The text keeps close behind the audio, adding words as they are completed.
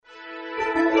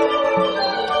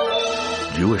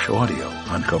Jewish audio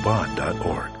on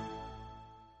Chabad.org.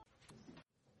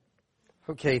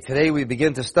 Okay, today we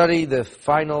begin to study the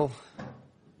final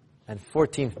and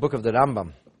 14th book of the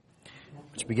Rambam,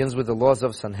 which begins with the laws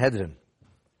of Sanhedrin.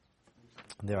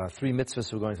 There are 3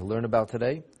 mitzvahs we're going to learn about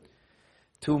today.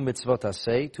 2 mitzvot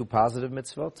aseh, 2 positive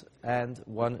mitzvot, and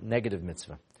 1 negative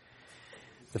mitzvah.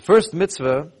 The first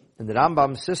mitzvah in the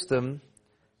Rambam system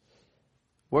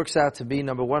works out to be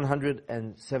number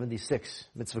 176,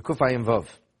 mitzvah Kufayim Vav.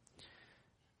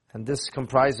 And this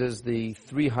comprises the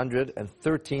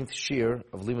 313th shir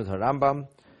of Limud HaRambam,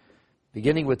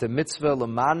 beginning with the mitzvah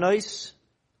Lamanois,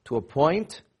 to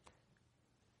appoint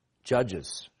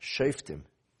judges, shoftim,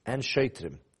 and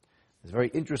sheitrim. It's very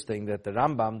interesting that the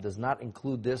Rambam does not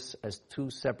include this as 2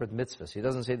 separate mitzvahs. He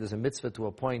doesn't say there's a mitzvah to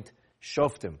appoint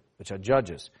shoftim, which are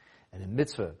judges, and a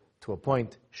mitzvah to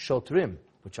appoint shotrim,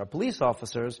 which are police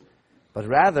officers, but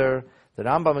rather the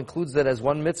Rambam includes that as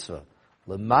one mitzvah.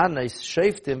 L'manais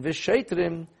shoftim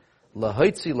v'sheitrim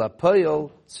lahoitzi lapoyel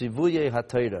tzivuyei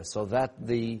haTorah, so that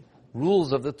the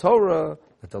rules of the Torah,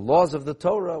 that the laws of the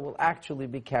Torah will actually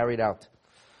be carried out.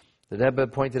 The Rebbe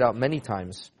pointed out many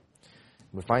times,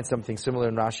 we find something similar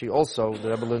in Rashi also, the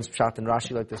Rebbe learns Pshat in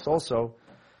Rashi like this also,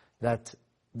 that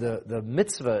the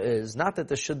mitzvah is not that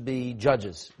there should be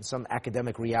judges in some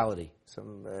academic reality,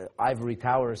 some ivory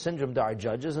tower syndrome. There are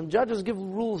judges, and judges give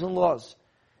rules and laws.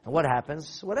 And what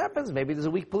happens? What happens? Maybe there's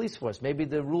a weak police force. Maybe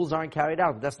the rules aren't carried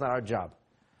out, but that's not our job.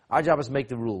 Our job is to make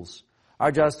the rules.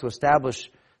 Our job is to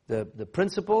establish the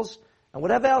principles, and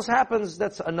whatever else happens,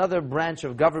 that's another branch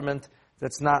of government.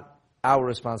 That's not our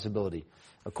responsibility.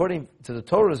 According to the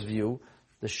Torah's view,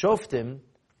 the shoftim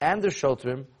and the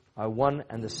shotrim are one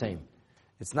and the same.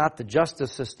 It's not the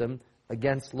justice system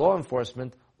against law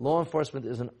enforcement. Law enforcement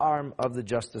is an arm of the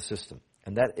justice system.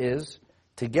 And that is,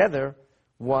 together,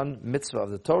 one mitzvah of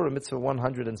the Torah, mitzvah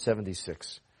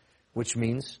 176. Which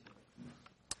means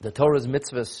the Torah's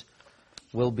mitzvahs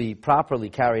will be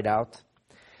properly carried out.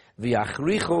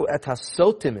 V'yachrichu et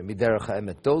hasotim miderech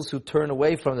ha'emet. Those who turn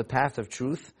away from the path of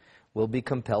truth will be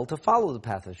compelled to follow the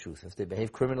path of truth. If they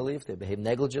behave criminally, if they behave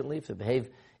negligently, if they behave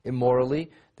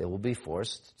immorally, they will be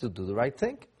forced to do the right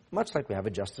thing. Much like we have a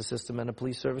justice system and a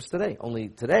police service today. Only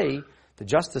today, the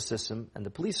justice system and the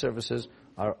police services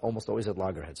are almost always at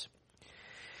loggerheads.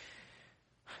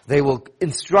 They will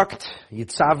instruct,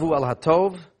 yitzavu al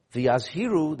hatov,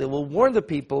 v'yazhiru, they will warn the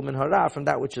people, min hara, from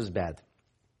that which is bad.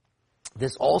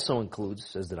 This also includes,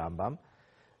 says the Rambam,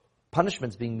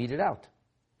 punishments being meted out.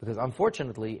 Because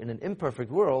unfortunately, in an imperfect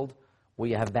world, where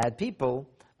you have bad people,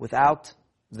 without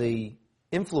the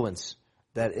influence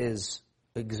that is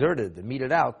exerted and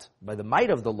meted out by the might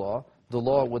of the law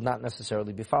would not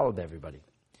necessarily be followed by everybody.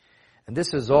 And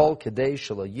this is all kedei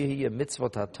shelo yihye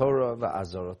mitzvot haTorah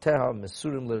va'azoroteha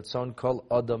mesurim l'ritzon kol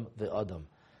adam ve'adam.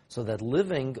 So that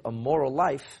living a moral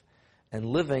life and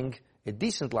living a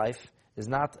decent life is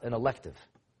not an elective.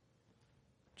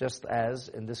 Just as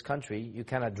in this country, you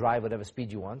cannot drive whatever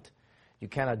speed you want. You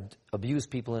cannot abuse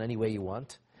people in any way you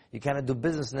want. You cannot do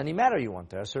business in any manner you want.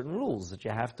 There are certain rules that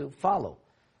you have to follow.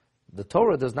 The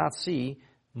Torah does not see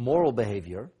moral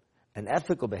behavior and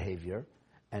ethical behavior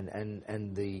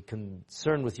and the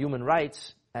concern with human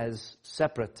rights as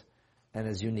separate and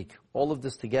as unique. All of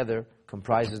this together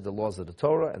comprises the laws of the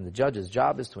Torah, and the judge's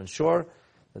job is to ensure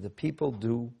that the people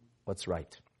do what's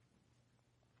right.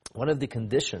 One of the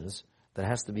conditions that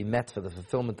has to be met for the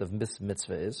fulfillment of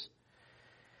mitzvah is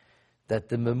that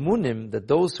the memunim, that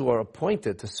those who are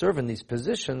appointed to serve in these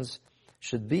positions,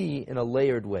 should be in a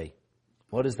layered way.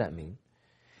 What does that mean?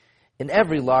 In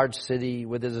every large city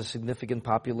where there's a significant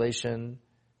population,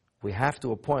 we have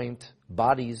to appoint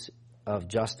bodies of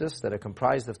justice that are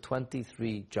comprised of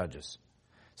 23 judges.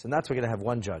 So that's we're going to have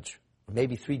 1 judge, or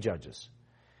maybe 3 judges.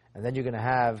 And then you're going to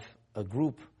have a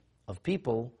group of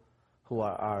people who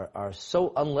are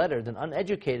so unlettered and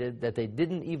uneducated that they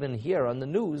didn't even hear on the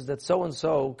news that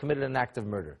so-and-so committed an act of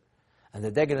murder. And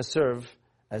that they're going to serve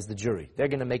as the jury. They're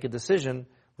going to make a decision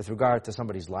with regard to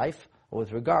somebody's life or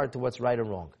with regard to what's right or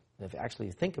wrong. And if you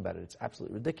actually think about it, it's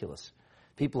absolutely ridiculous.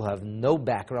 People have no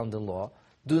background in law,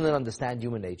 do not understand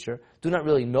human nature, do not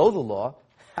really know the law.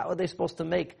 How are they supposed to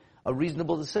make a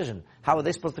reasonable decision? How are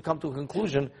they supposed to come to a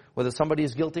conclusion whether somebody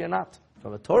is guilty or not?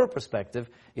 From a Torah perspective,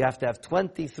 you have to have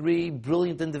 23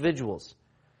 brilliant individuals,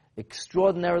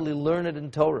 extraordinarily learned in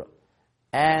Torah,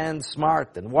 and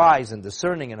smart and wise and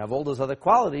discerning and have all those other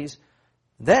qualities.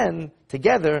 Then,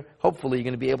 together, hopefully you're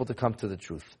going to be able to come to the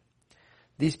truth.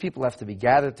 These people have to be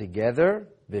gathered together.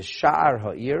 V'sha'ar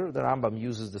ha'ir, the Rambam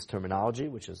uses this terminology,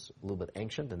 which is a little bit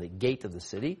ancient, and the gate of the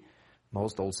city.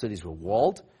 Most old cities were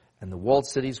walled, and the walled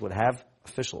cities would have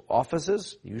official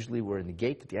offices. Usually were in the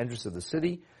gate at the entrance of the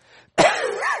city.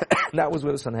 That was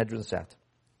where the Sanhedrin sat.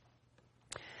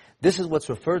 This is what's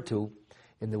referred to,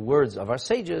 in the words of our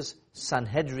sages,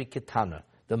 Sanhedrin Ketana,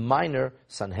 the minor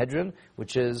Sanhedrin,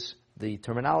 which is the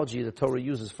terminology the Torah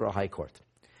uses for a high court.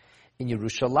 In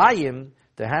Yerushalayim,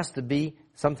 there has to be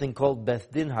something called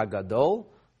Beth Din Hagadol,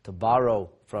 to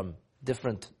borrow from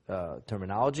different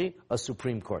terminology, a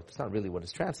Supreme Court. It's not really what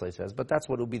it's translated as, but that's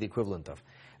what it would be the equivalent of.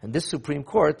 And this Supreme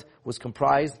Court was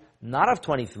comprised not of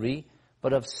 23,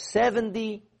 but of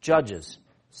 70 judges.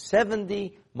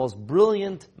 70 most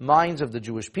brilliant minds of the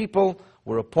Jewish people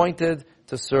were appointed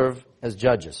to serve as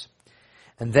judges.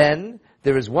 And then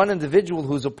there is one individual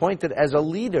who's appointed as a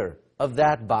leader of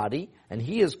that body, and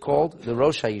he is called the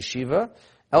Rosh HaYeshiva.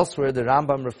 Elsewhere, the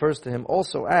Rambam refers to him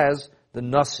also as the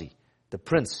Nasi, the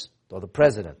prince, or the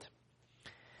president.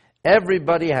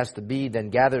 Everybody has to be then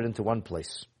gathered into one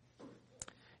place.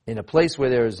 In a place where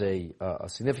there is a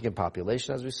significant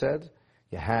population, as we said,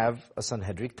 you have a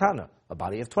Sanhedrin Tana, a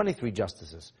body of 23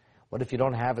 justices. What if you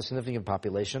don't have a significant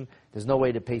population? There's no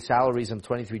way to pay salaries of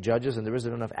 23 judges, and there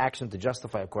isn't enough action to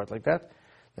justify a court like that.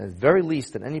 And at the very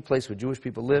least, in any place where Jewish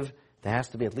people live, there has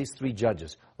to be at least 3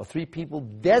 judges, or 3 people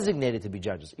designated to be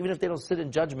judges, even if they don't sit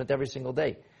in judgment every single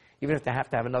day. Even if they have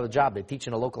to have another job, they teach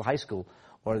in a local high school,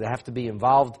 or they have to be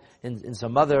involved in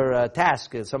some other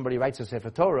task, somebody writes a Sefer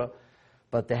Torah,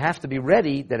 but they have to be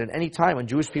ready that at any time when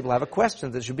Jewish people have a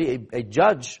question, there should be a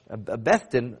judge, a Beth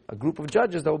Din, a group of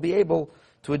judges that will be able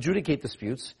to adjudicate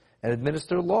disputes and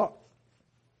administer law.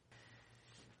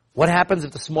 What happens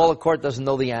if the smaller court doesn't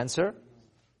know the answer?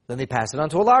 Then they pass it on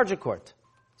to a larger court.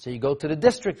 So you go to the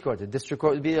district court. The district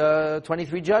court would be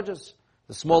 23 judges.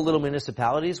 The small little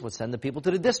municipalities would send the people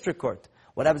to the district court.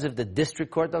 What happens if the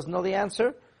district court doesn't know the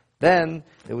answer? Then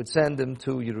they would send them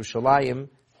to Yerushalayim,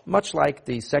 much like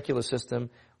the secular system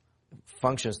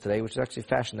functions today, which is actually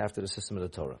fashioned after the system of the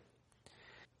Torah.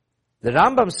 The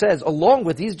Rambam says, along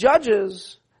with these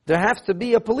judges, there has to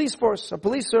be a police force, a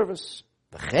police service.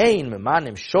 You have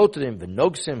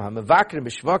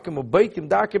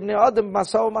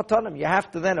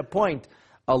to then appoint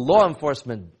a law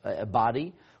enforcement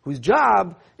body whose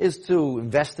job is to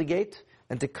investigate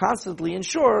and to constantly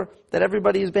ensure that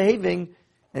everybody is behaving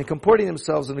and comporting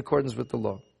themselves in accordance with the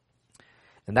law.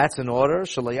 And that's in order,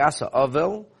 shalayasa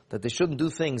avel, that they shouldn't do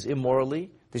things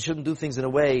immorally, they shouldn't do things in a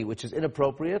way which is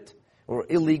inappropriate, or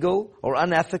illegal, or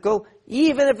unethical,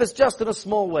 even if it's just in a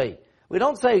small way. We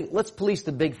don't say, let's police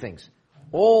the big things.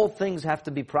 All things have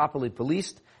to be properly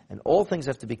policed, and all things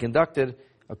have to be conducted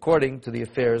according to the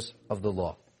affairs of the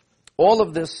law. All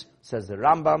of this, says the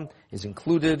Rambam, is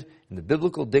included in the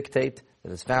biblical dictate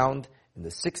that is found in the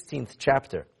 16th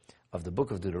chapter of the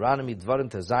book of Deuteronomy, Dvarim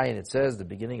Tazayin. It says, the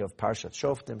beginning of Parshat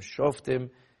Shoftim, Shoftim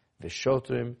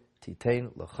v'shotrim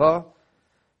titein lecha.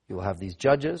 You will have these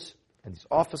judges and these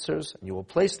officers, and you will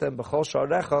place them b'chol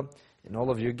sha'arecha, in all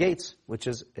of your gates, which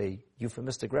is a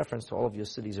euphemistic reference to all of your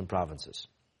cities and provinces.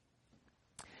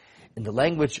 In the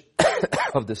language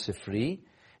of the Sifri,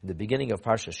 in the beginning of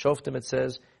Parsha Shoftim, it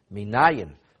says,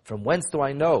 Minayin, from whence do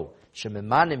I know?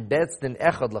 Shememanim bezdin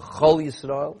echad l'chol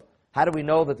Yisrael. How do we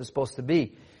know that there's supposed to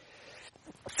be,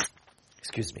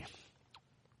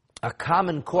 a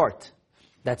common court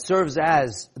that serves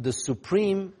as the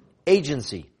supreme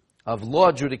agency of law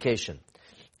adjudication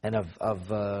and of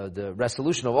the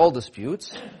resolution of all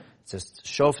disputes? It says,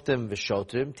 Shoftim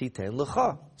v'shotrim titein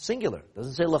lecha, singular. It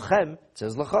doesn't say lechem, it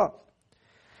says lecha.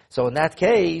 So in that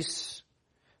case,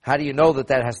 how do you know that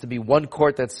has to be one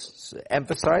court that's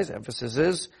emphasized? Emphasis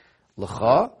is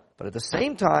lecha, but at the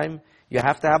same time, you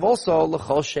have to have also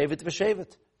lechol shevet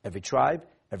v'shevet. Every tribe,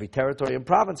 every territory and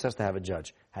province has to have a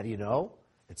judge. How do you know?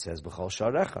 It says b'chol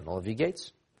sha'arecha, on all of your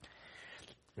gates.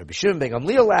 Rabbi Shimon ben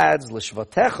Gamliel adds,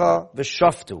 L'shvatecha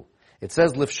v'shaftu. It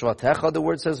says L'shvatecha, the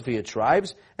word says for your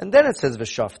tribes, and then it says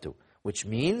v'shaftu, which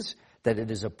means that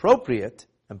it is appropriate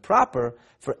and proper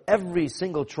for every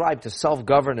single tribe to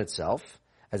self-govern itself,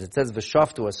 as it says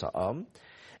v'shaftu asa'am.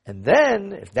 And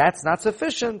then, if that's not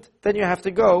sufficient, then you have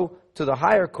to go to the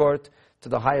higher court, to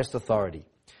the highest authority.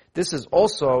 This is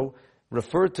also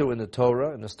referred to in the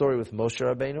Torah, in the story with Moshe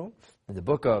Rabbeinu. In the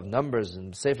book of Numbers,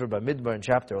 in Sefer Bamidbar, in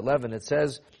chapter 11, it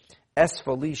says,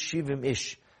 Esfali Shivim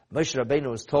Ish. Moshe Rabbeinu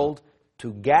was told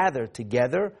to gather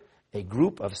together a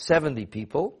group of 70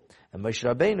 people, and Moshe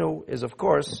Rabbeinu is, of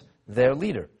course, their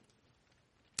leader.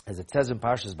 As it says in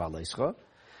Parshas Ba'aleischa,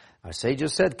 our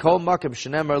sages said, Kol Makim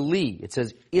Shenemar Li. It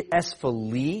says,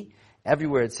 Esfali.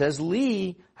 Everywhere it says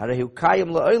Li, Harahu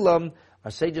Kayim La'olam.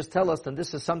 Our sages tell us that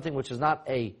this is something which is not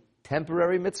a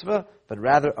temporary mitzvah, but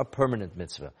rather a permanent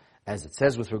mitzvah. As it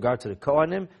says with regard to the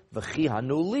Kohanim, V'chi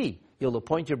Hanu Li. you'll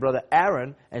appoint your brother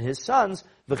Aaron and his sons,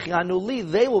 v'chianu li,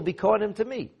 they will be Kohanim to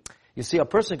me. You see, a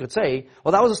person could say,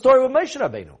 well, that was a story with Moshe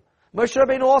Rabbeinu. Moshe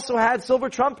Rabbeinu also had silver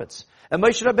trumpets. And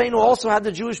Moshe Rabbeinu also had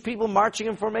the Jewish people marching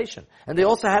in formation. And they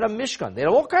also had a Mishkan. They had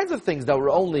all kinds of things that were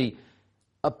only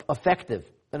effective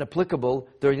and applicable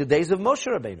during the days of Moshe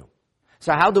Rabbeinu.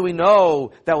 So how do we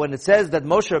know that when it says that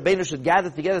Moshe Rabbeinu should gather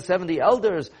together 70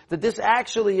 elders, that this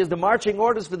actually is the marching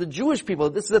orders for the Jewish people?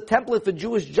 This is a template for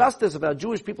Jewish justice of how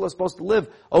Jewish people are supposed to live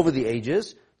over the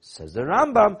ages. Says the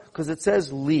Rambam, because it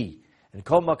says li. And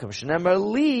Kol Makam Shenemar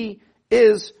li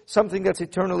is something that's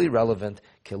eternally relevant.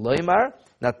 Kiloimar,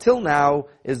 now till now,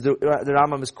 is the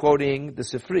Rambam is quoting the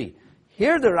Sifri.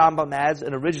 Here the Rambam adds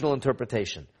an original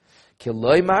interpretation.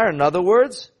 Kiloimar, in other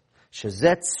words,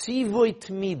 Shezet Sivoy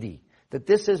Tmidi, that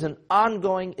this is an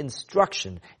ongoing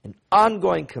instruction, an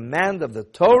ongoing command of the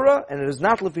Torah, and it is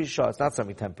not Lefi Shah, it's not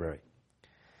something temporary.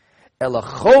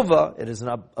 Elachova, it is an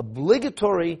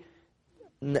obligatory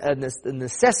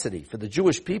necessity for the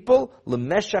Jewish people,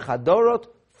 Lemeshach Hadorot,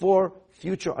 for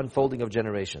future unfolding of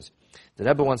generations. The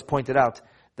Rebbe once pointed out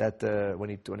that when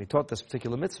he taught this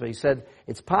particular mitzvah, he said,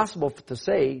 it's possible to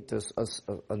say, to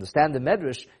understand the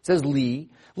Medrash, it says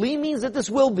li. Li means that this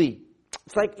will be.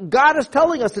 It's like God is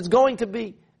telling us it's going to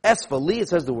be. As for li, it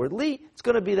says the word li, it's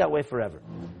going to be that way forever.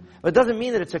 But it doesn't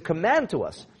mean that it's a command to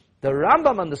us. The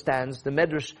Rambam understands the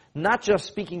Medrash not just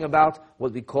speaking about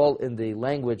what we call in the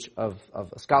language of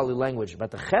scholarly language, but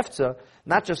the Chefza,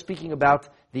 not just speaking about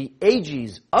the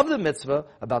ages of the mitzvah,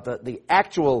 about the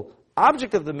actual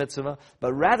object of the mitzvah,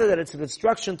 but rather that it's an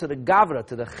instruction to the Gavra,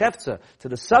 to the Chefza, to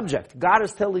the subject. God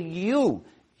is telling you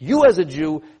as a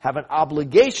Jew have an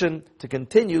obligation to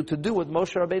continue to do what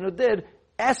Moshe Rabbeinu did,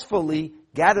 esfully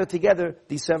gather together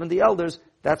these 70 elders.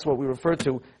 That's what we refer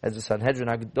to as the Sanhedrin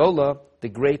Agdola, the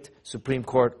great Supreme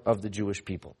Court of the Jewish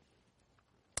people.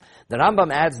 The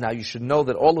Rambam adds now, you should know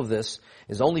that all of this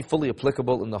is only fully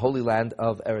applicable in the Holy Land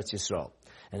of Eretz Yisrael.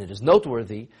 And it is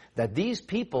noteworthy that these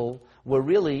people were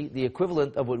really the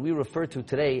equivalent of what we refer to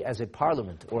today as a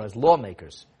parliament or as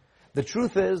lawmakers. The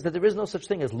truth is that there is no such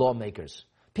thing as lawmakers.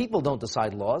 People don't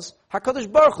decide laws. HaKadosh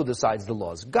Baruch Hu decides the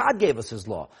laws. God gave us His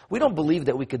law. We don't believe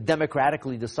that we could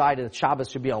democratically decide that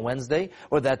Shabbos should be on Wednesday,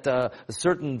 or that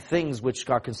certain things which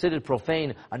are considered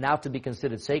profane are now to be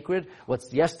considered sacred.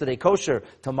 What's yesterday kosher,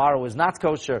 tomorrow is not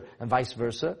kosher, and vice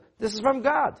versa. This is from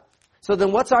God. So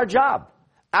then what's our job?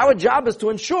 Our job is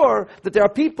to ensure that there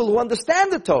are people who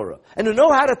understand the Torah, and who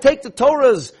know how to take the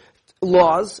Torah's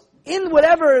laws in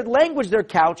whatever language they're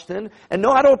couched in, and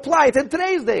know how to apply it in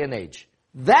today's day and age.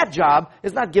 That job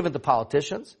is not given to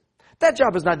politicians. That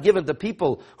job is not given to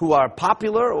people who are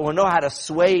popular or know how to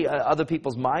sway other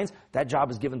people's minds. That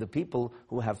job is given to people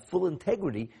who have full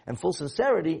integrity and full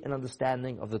sincerity and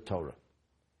understanding of the Torah.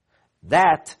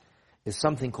 That is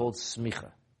something called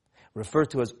smicha,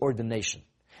 referred to as ordination.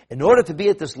 In order to be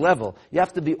at this level, you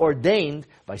have to be ordained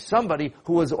by somebody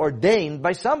who was ordained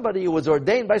by somebody who was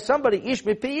ordained by somebody, ish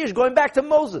mipi ish, going back to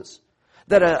Moses.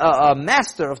 That a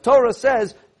master of Torah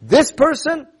says, this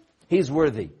person, he's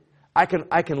worthy. I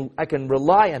can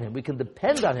rely on him. We can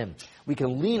depend on him. We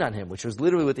can lean on him, which was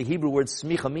literally what the Hebrew word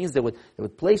smicha means. They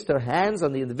would place their hands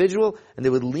on the individual and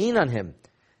they would lean on him,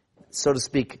 so to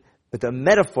speak, with a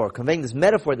metaphor, conveying this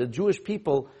metaphor that the Jewish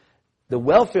people, the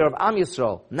welfare of Am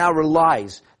Yisrael, now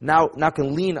relies, now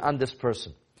can lean on this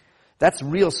person. That's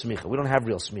real smicha. We don't have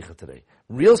real smicha today.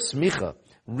 Real smicha,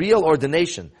 real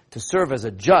ordination, to serve as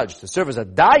a judge, to serve as a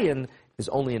dayan, is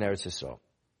only in Eretz Yisrael.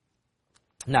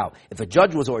 Now, if a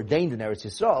judge was ordained in Eretz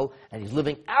Yisrael, and he's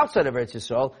living outside of Eretz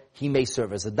Yisrael, he may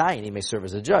serve as a dayan, he may serve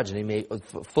as a judge, and he may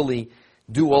fully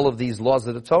do all of these laws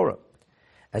of the Torah.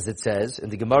 As it says in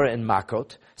the Gemara in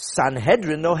Makot,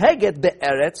 Sanhedrin noheget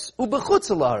be'eretz u'bechutz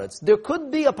ha'aretz. There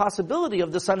could be a possibility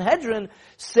of the Sanhedrin,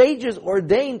 sages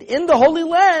ordained in the Holy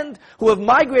Land, who have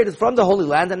migrated from the Holy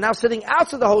Land and now sitting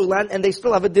outside the Holy Land, and they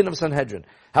still have a din of Sanhedrin.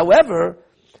 However,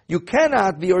 you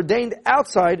cannot be ordained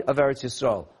outside of Eretz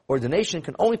Yisrael. Ordination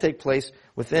can only take place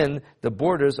within the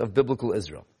borders of biblical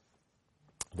Israel.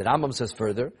 The Rambam says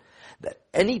further that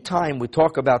any time we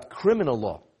talk about criminal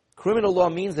law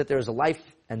means that there is a life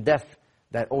and death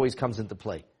that always comes into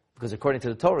play. Because according to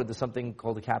the Torah, there's something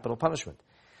called a capital punishment.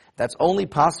 That's only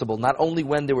possible not only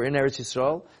when they were in Eretz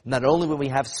Yisrael, not only when we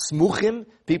have smuchim,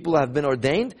 people who have been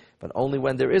ordained, but only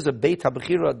when there is a Beit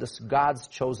HaBechira, this God's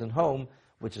chosen home,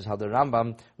 which is how the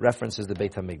Rambam references the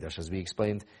Beit HaMikdash, as we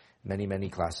explained many, many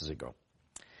classes ago.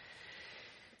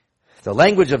 The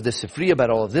language of the Sifri about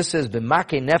all of this is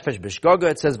b'makei nefesh b'shgoga.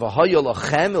 It says v'hoyo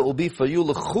lachem. It will be for you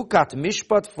l'chukat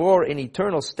mishpat, for an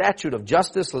eternal statute of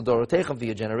justice l'dorotechem, for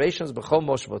your generations b'chol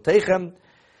moshvotechem.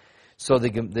 So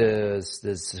the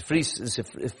Sifri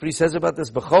says about this,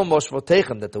 B'chol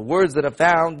moshvotechem, that the words that are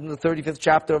found in the 35th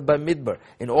chapter of Bamidbar,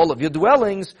 in all of your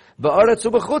dwellings, ba'aretz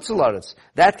u'b'chutz l'aaretz,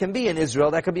 that can be in Israel,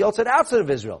 that can be outside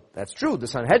of Israel. That's true. The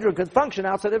Sanhedrin could function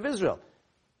outside of Israel,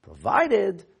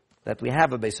 provided that we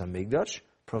have a Beis HaMikdash,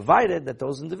 provided that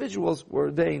those individuals were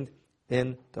ordained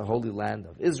in the Holy Land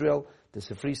of Israel. The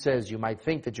Sifri says you might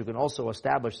think that you can also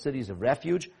establish cities of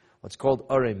refuge, what's called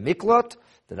Arei Miklot.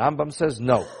 The Rambam says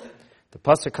no. The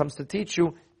pasuk comes to teach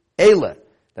you Eile.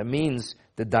 That means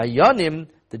the Dayanim,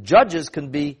 the judges, can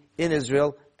be in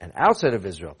Israel and outside of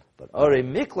Israel. But Arei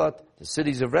Miklot, the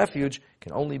cities of refuge,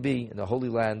 can only be in the Holy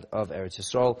Land of Eretz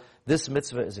Yisrael. This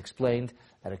mitzvah is explained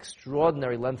at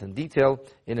extraordinary length and detail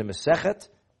in a Masechet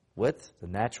with the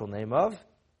natural name of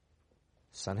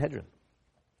Sanhedrin.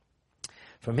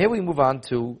 From here we move on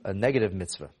to a negative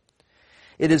mitzvah.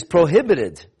 It is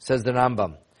prohibited, says the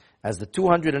Rambam, as the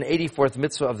 284th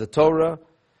mitzvah of the Torah,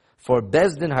 for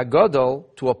Bezdin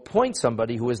Hagadol to appoint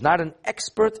somebody who is not an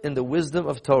expert in the wisdom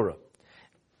of Torah.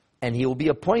 And he will be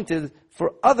appointed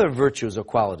for other virtues or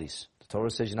qualities. The Torah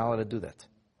says you're not allowed to do that.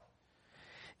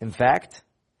 In fact,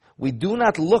 we do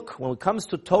not look, when it comes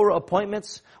to Torah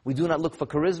appointments, we do not look for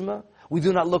charisma, we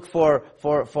do not look for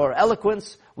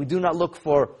eloquence, we do not look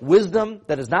for wisdom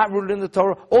that is not rooted in the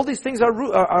Torah. All these things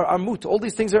are moot, all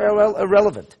these things are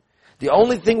irrelevant. The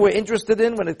only thing we're interested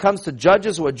in when it comes to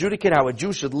judges who adjudicate how a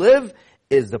Jew should live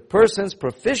is the person's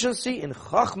proficiency in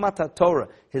Chachmat HaTorah,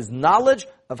 his knowledge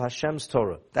of Hashem's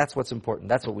Torah. That's what's important.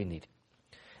 That's what we need.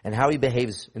 And how he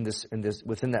behaves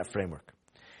within that framework.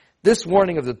 This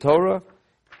warning of the Torah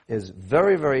is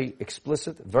very, very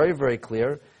explicit, very, very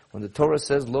clear when the Torah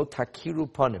says, Lo takiru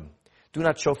panim. Do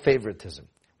not show favoritism.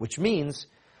 Which means,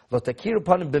 Lo takiru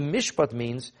panim b'mishpat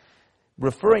means,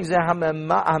 referring to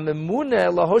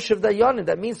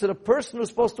that means to the person who's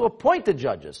supposed to appoint the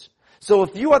judges. So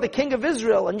if you are the king of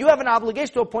Israel and you have an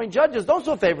obligation to appoint judges, don't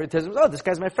show favoritism. Oh, this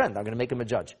guy's my friend, I'm going to make him a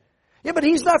judge. Yeah, but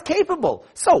he's not capable.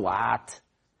 So what?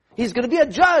 He's going to be a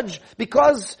judge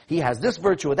because he has this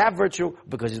virtue or that virtue,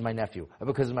 because he's my nephew, or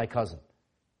because he's my cousin.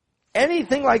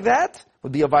 Anything like that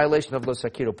would be a violation of Lo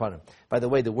Sakiru Panim. By the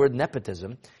way, the word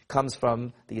nepotism comes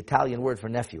from the Italian word for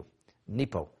nephew,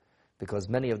 nipo. Because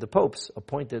many of the popes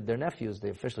appointed their nephews,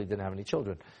 they officially didn't have any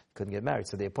children, couldn't get married,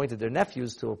 so they appointed their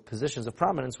nephews to positions of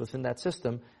prominence within that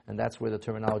system, and that's where the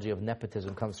terminology of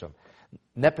nepotism comes from.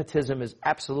 Nepotism is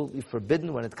absolutely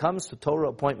forbidden when it comes to Torah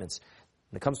appointments.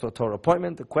 When it comes to a Torah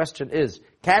appointment, the question is,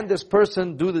 can this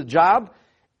person do the job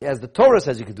as the Torah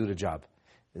says he could do the job?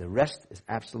 The rest is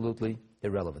absolutely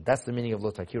irrelevant. That's the meaning of Lo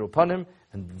Takiru Panim,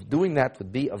 and doing that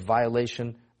would be a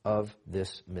violation of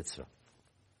this mitzvah.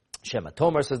 Shema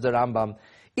Tomer, says the Rambam,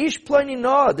 Ish Ploni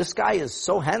no, this guy is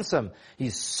so handsome.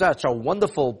 He's such a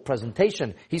wonderful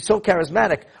presentation. He's so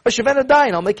charismatic. Ashevena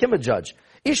Dayan, I'll make him a judge.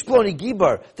 Ish Ploni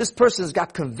Gibar, this person's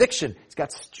got conviction. He's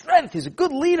got strength. He's a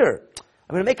good leader.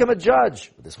 I'm going to make him a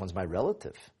judge. This one's my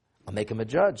relative. I'll make him a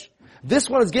judge. This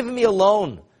one has given me a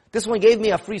loan. This one gave me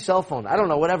a free cell phone. I don't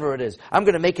know, whatever it is. I'm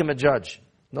going to make him a judge.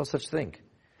 No such thing.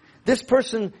 This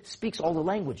person speaks all the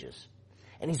languages.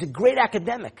 And he's a great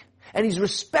academic. And he's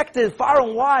respected far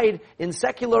and wide in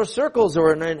secular circles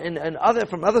or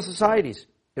from other societies.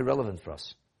 Irrelevant for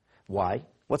us. Why?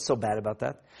 What's so bad about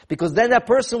that? Because then that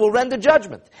person will render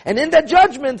judgment. And in that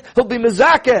judgment, he'll be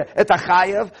mezakeh et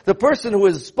achayev, the person who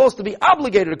is supposed to be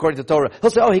obligated according to Torah.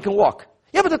 He'll say, oh, he can walk.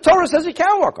 Yeah, but the Torah says he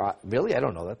can't walk. Really? I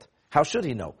don't know that. How should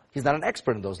he know? He's not an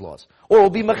expert in those laws. Or he'll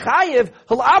be mechayev,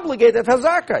 he'll obligate et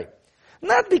hazakai.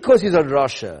 Not because he's a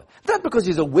rasha, not because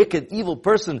he's a wicked, evil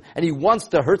person and he wants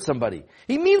to hurt somebody.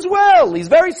 He means well, he's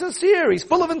very sincere, he's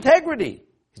full of integrity.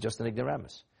 He's just an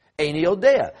ignoramus. Eini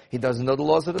Odea, he doesn't know the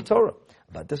laws of the Torah.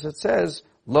 But this it says,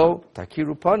 Lo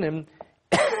Takiru Panim,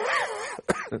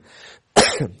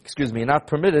 excuse me, not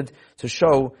permitted to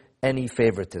show any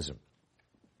favoritism.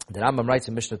 The Rambam writes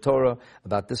in Mishnah Torah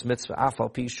about this mitzvah, Afal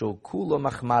Pishu Kulo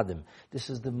Machmadim. This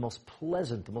is the most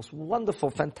pleasant, the most wonderful,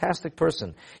 fantastic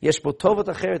person. Yesh bo tovat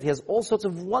acheret. He has all sorts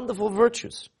of wonderful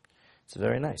virtues. It's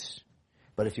very nice.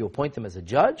 But if you appoint him as a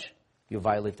judge, you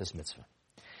violate this mitzvah.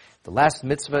 The last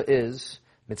mitzvah is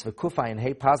mitzvah Kufay and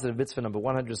Hey, positive mitzvah number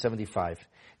 175.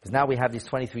 Because now we have these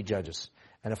 23 judges.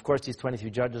 And of course these 23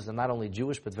 judges are not only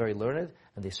Jewish but very learned,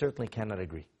 and they certainly cannot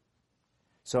agree.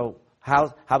 So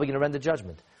how are we going to render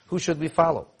judgment? Who should we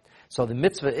follow? So the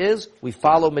mitzvah is, we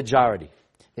follow majority.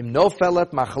 Im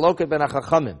nofelet machloket ben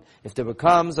hachachamim. If there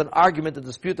becomes an argument, a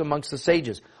dispute amongst the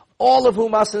sages, all of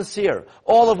whom are sincere,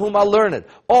 all of whom are learned,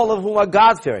 all of whom are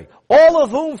God-fearing, all of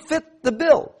whom fit the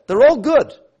bill. They're all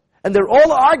good. And they're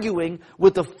all arguing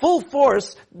with the full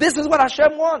force, this is what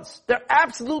Hashem wants. They're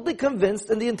absolutely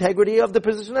convinced in the integrity of the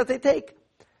position that they take.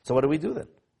 So what do we do then?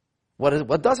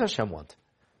 What does Hashem want?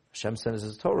 Hashem sends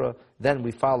His Torah, then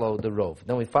we follow the Rov,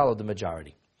 then we follow the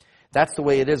majority. That's the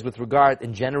way it is with regard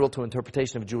in general to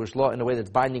interpretation of Jewish law in a way that's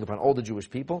binding upon all the Jewish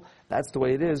people. That's the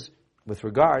way it is with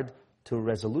regard to a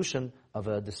resolution of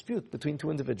a dispute between two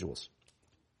individuals.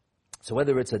 So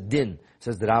whether it's a din,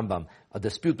 says the Rambam, a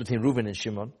dispute between Reuven and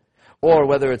Shimon, or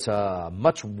whether it's a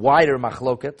much wider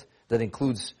machloket that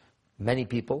includes many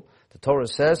people, the Torah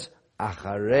says,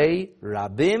 Acharei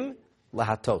Rabim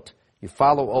Lahatot. You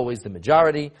follow always the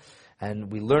majority.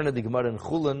 And we learn in the Gemara in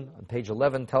Chulin, on page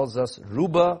 11, tells us,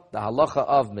 Ruba, the halacha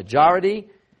of majority,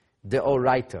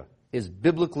 deoraita, is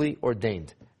biblically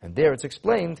ordained. And there it's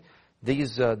explained,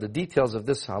 the details of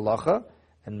this halacha,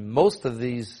 and most of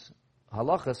these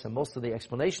halachas, and most of the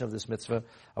explanation of this mitzvah,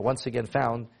 are once again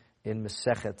found in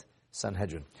Masechet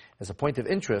Sanhedrin. As a point of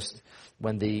interest,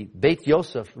 when the Beit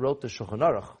Yosef wrote the Shulchan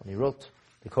Aruch, when he wrote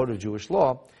the Code of Jewish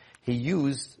Law, he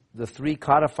used the three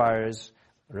codifiers,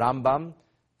 Rambam,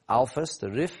 Alphas, the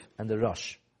Rif, and the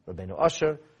Rosh. Rabbeinu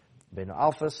Asher, Rabbeinu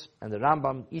Alphas, and the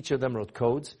Rambam, each of them wrote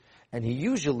codes, and he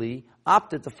usually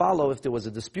opted to follow, if there was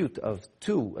a dispute of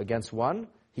two against one,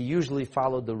 he usually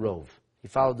followed the Rov. He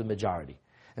followed the majority.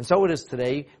 And so it is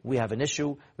today. We have an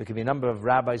issue. There could be a number of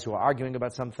rabbis who are arguing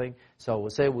about something. So we'll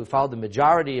say we follow the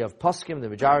majority of poskim, the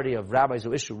majority of rabbis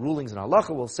who issue rulings in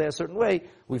halacha will say a certain way,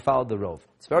 we follow the Rov.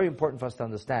 It's very important for us to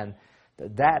understand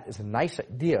that that is a nice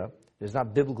idea. It's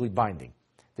not biblically binding.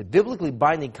 The biblically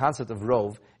binding concept of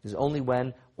Rov is only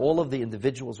when all of the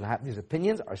individuals who have these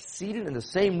opinions are seated in the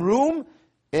same room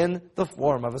in the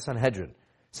form of a Sanhedrin.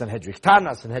 Sanhedrin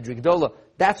Tana, Sanhedrin Gdola.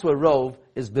 That's where Rov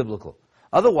is biblical.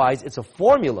 Otherwise, it's a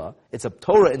formula, it's a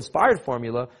Torah-inspired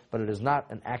formula, but it is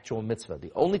not an actual mitzvah.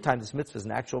 The only time this mitzvah is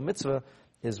an actual mitzvah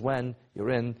is when you're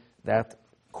in that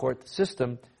court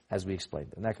system, as we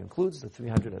explained. And that concludes the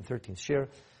 313th share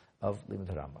of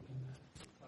Limud Rambam.